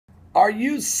Are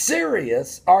you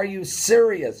serious? Are you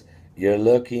serious? You're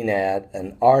looking at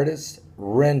an artist's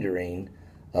rendering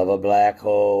of a black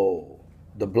hole.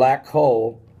 The black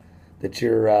hole that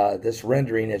this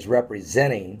rendering is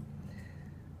representing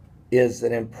is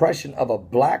an impression of a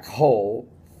black hole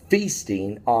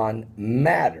feasting on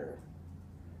matter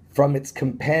from its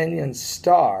companion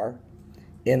star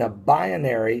in a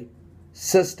binary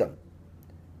system.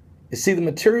 You see, the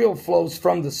material flows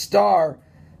from the star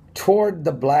toward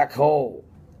the black hole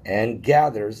and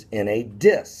gathers in a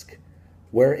disk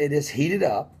where it is heated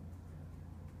up,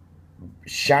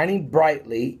 shining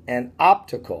brightly and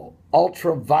optical,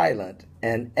 ultraviolet,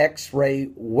 and X-ray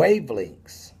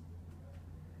wavelengths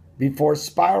before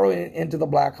spiraling into the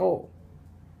black hole.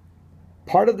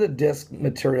 Part of the disk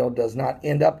material does not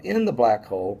end up in the black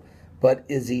hole, but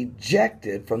is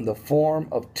ejected from the form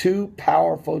of two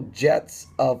powerful jets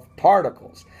of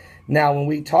particles. Now,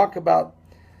 when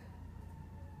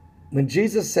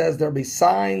Jesus says there'll be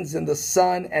signs in the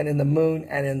sun and in the moon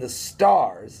and in the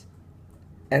stars,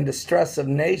 and distress of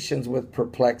nations with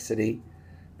perplexity,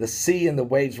 the sea and the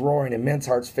waves roaring, and men's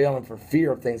hearts failing for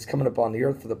fear of things coming upon the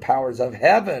earth, for the powers of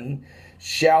heaven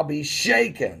shall be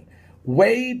shaken.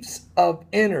 Waves of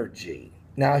energy.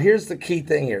 Now, here's the key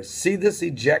thing here. See this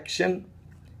ejection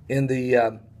in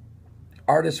the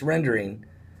artist rendering?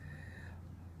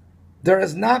 There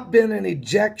has not been an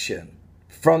ejection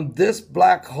from this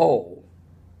black hole.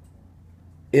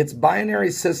 Its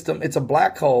binary system, it's a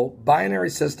black hole binary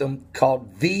system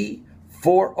called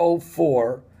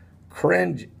V404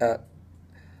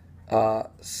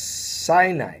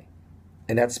 Sinai.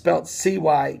 And that's spelled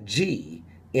Cygni,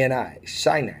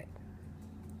 Sinai.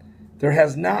 There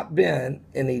has not been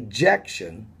an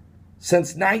ejection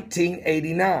since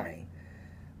 1989.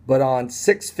 But on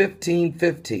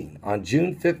 6/15/15, on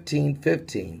June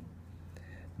 15/15,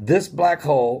 this black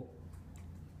hole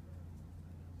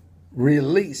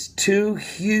released two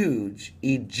huge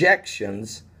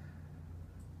ejections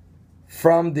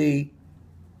from the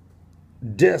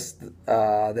disk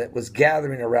that was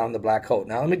gathering around the black hole.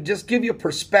 Now, let me just give you a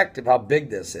perspective how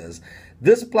big this is.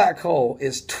 This black hole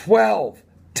is 12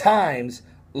 times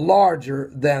larger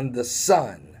than the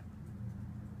sun.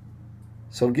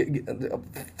 So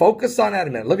focus on that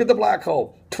a minute. Look at the black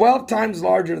hole. 12 times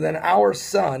larger than our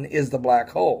sun is the black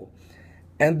hole.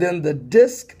 And then the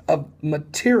disk of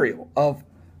material, of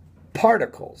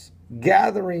particles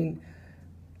gathering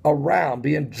around,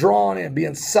 being drawn in,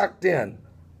 being sucked in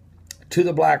to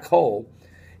the black hole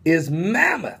is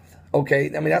mammoth.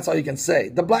 Okay, I mean, that's all you can say.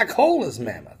 The black hole is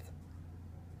mammoth.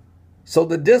 So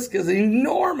the disk is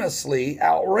enormously,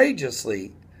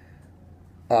 outrageously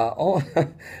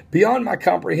beyond my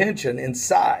comprehension in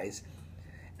size.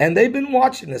 And they've been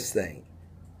watching this thing.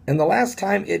 And the last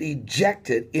time it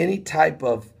ejected any type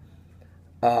of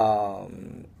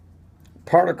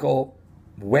particle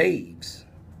waves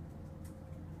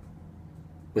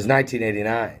was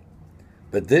 1989.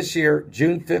 But this year,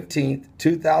 June 15th,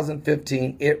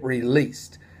 2015, it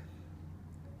released.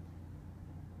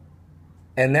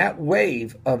 And that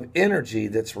wave of energy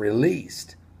that's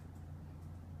released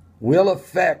will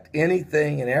affect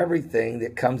anything and everything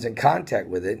that comes in contact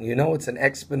with it. And you know it's an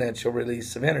exponential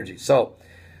release of energy. So,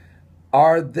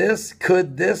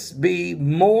 could this be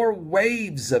more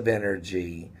waves of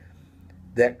energy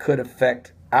that could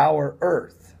affect our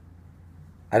Earth?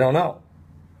 I don't know.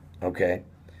 Okay.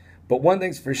 But one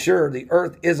thing's for sure, the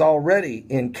Earth is already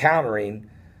encountering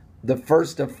the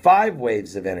first of 5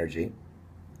 waves of energy.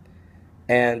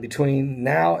 And between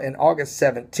now and August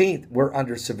 17th, we're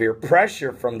under severe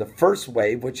pressure from the first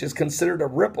wave, which is considered a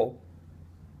ripple.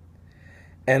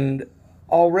 And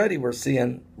already we're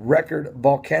seeing record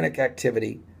volcanic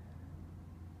activity,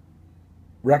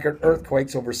 record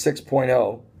earthquakes over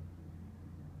 6.0,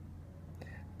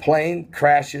 plane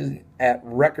crashes at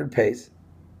record pace,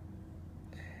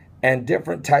 and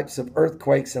different types of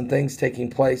earthquakes and things taking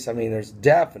place. I mean, there's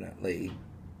definitely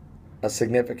a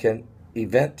significant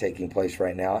event taking place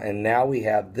right now, and now we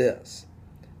have this.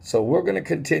 So we're going to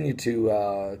continue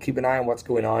to keep an eye on what's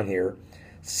going on here.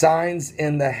 Signs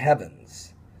in the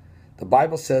heavens. The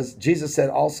Bible says, Jesus said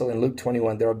also in Luke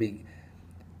 21, there will be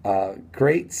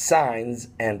great signs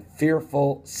and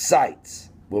fearful sights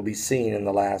will be seen in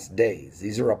the last days.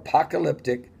 These are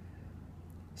apocalyptic,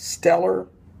 stellar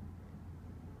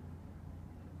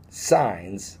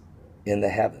signs in the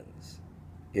heavens.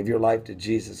 Give your life to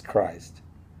Jesus Christ.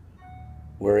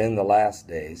 We're in the last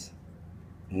days,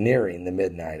 nearing the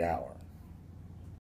midnight hour.